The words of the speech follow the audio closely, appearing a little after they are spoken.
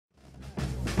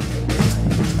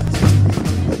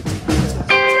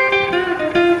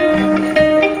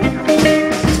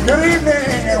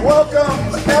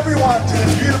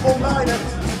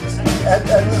at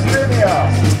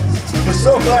Virginia. We're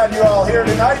so glad you're all here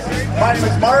tonight. My name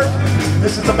is Mark.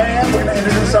 This is the band. We're going to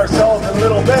introduce ourselves in a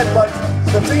little bit, but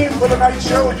the theme for the night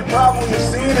show, as you probably have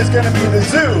seen, is going to be the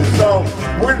zoo. So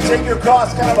we're going to take you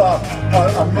across kind of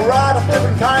a myriad of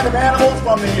different kind of animals,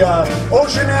 from the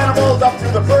ocean animals up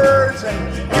through the birds and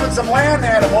even some land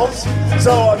animals.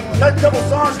 So the next couple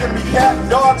songs are going to be cat and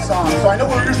dog songs. So I know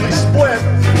we're usually split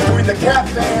between the cat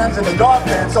fans and the dog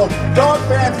fans. So dog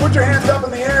fans, put your hands up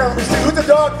in the air. Let me see. Who's a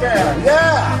dog fan?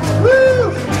 Yeah!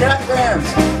 Woo! Cat fans.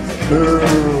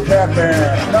 Ooh, cat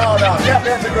fans. No, cat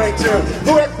fans are great too.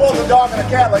 Who has both a dog and a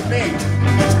cat like me?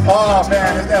 Oh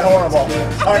man, isn't that horrible?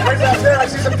 All right, right back there, I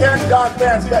see some cat and dog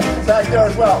fans back there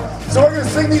as well. So we're going to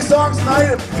sing these songs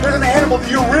tonight. If there's an animal that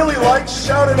you really like,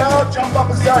 shout it out, jump up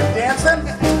and start dancing.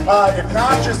 If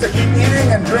not, just to keep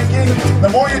eating and drinking. The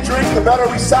more you drink, the better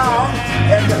we sound.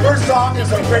 And the first song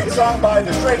is a great song by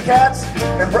the Stray Cats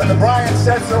and the Brian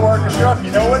Setzer Orchestra. If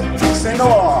you know it, sing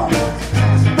along.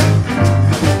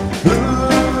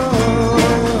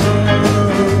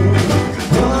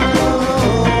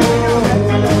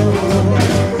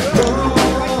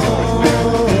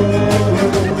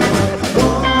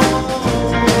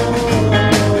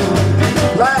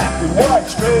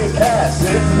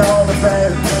 Sitting on the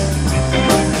fence,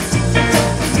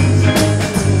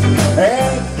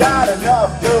 ain't got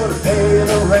enough dough to pay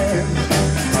the rent.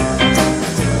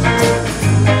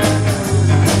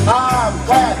 I'm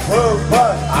flat broke,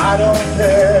 but I don't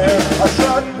care. I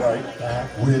strut right back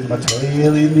with my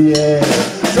tail in the air.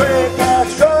 Stray cat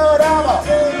strut, I'm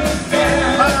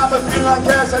a feline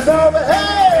Casanova.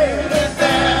 Hey,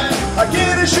 I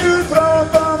get a shoe thrown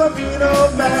from a mean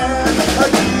old man. I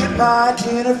get my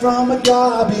dinner from a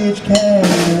garbage can.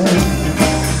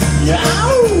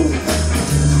 Yow!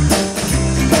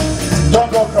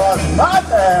 Don't go across my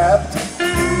path.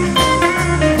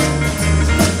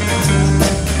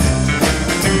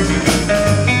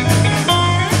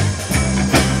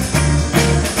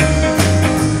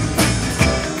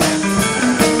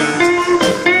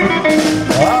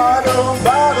 I don't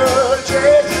bother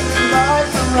chasing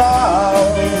mice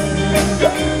around.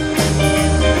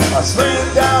 I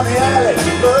slid down the alley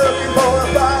looking for a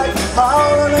fight,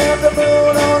 howling at the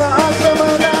moon on a hot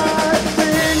summer night,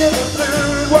 singing the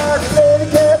blues while the lady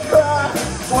cat cries.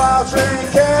 Wild stray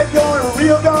cat, you're a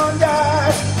real gone guy.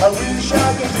 I wish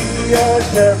I could be as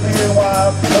carefree and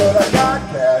wild, but I got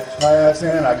cat class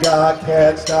and I got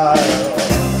cat style.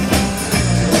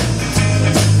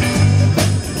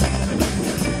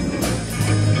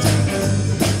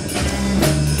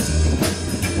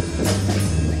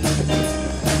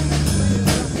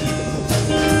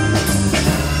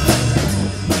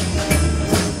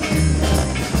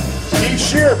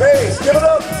 Sheer bass, give it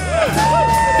up!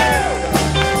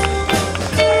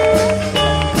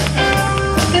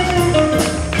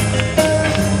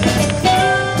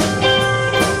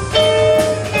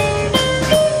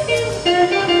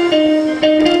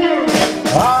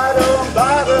 I don't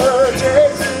bother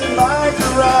chasing mice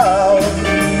around.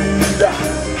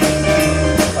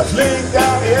 I slink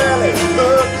down the alley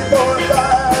looking for a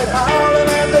fight, howling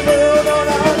at the moon on a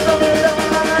hot summer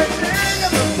night,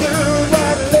 singing the blues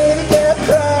while the lady cat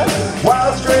cries.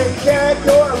 Wild stray cat,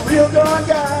 you're a real gone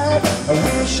guy. I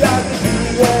wish I could be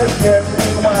as carefree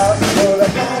and wild, but I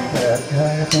got cat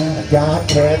class and I got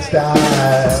cat style.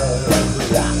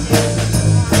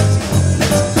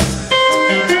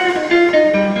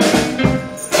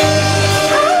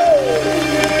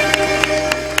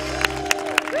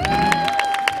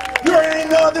 You ain't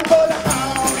nothing but a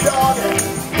hound dog,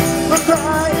 for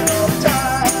crying all the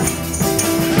time.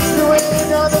 You ain't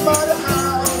nothing but a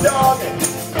hound dog,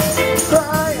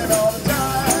 crying all the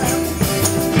time.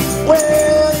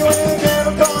 Well, you ain't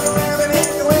never caught a rabbit and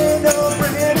you ain't no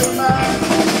friend of mine.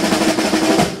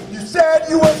 You said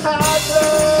you was high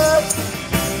blood,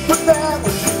 but that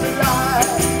was just a lie.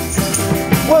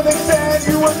 Well, they said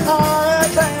you was high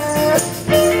class,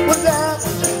 but that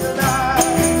was just a lie.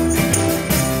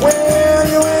 Well,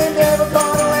 you ain't never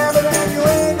caught a rabbit and you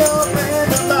ain't no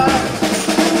friend of mine.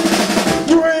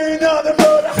 You ain't nothing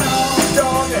but a hound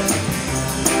dog,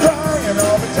 crying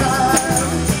all the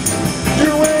time.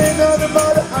 You ain't nothing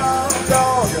but a hound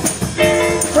dog,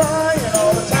 crying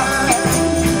all the time.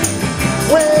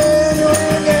 When you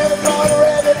ain't never caught a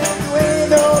rabbit and you ain't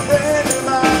no friend of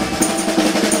mine.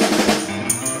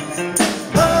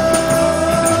 Oh,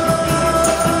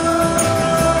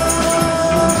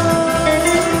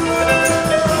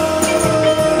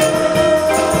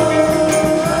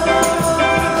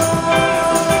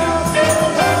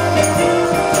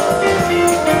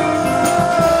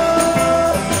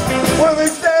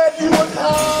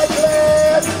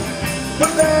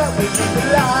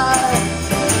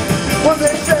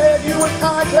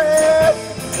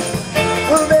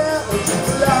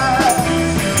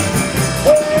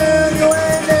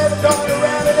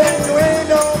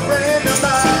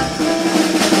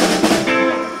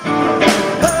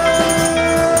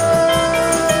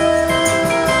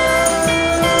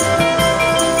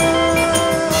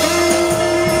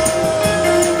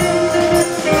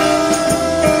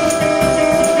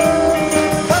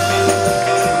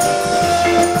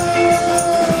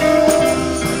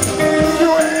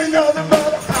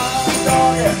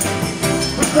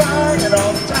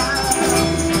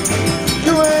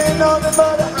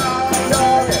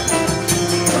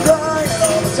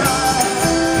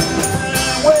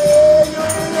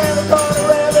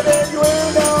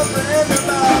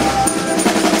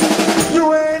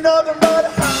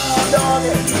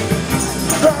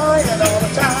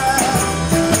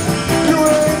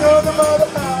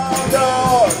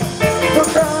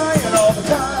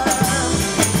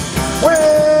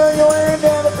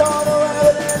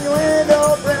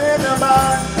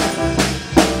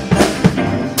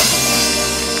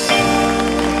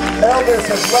 Elvis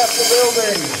has left the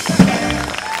building.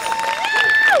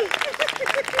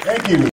 Thank you.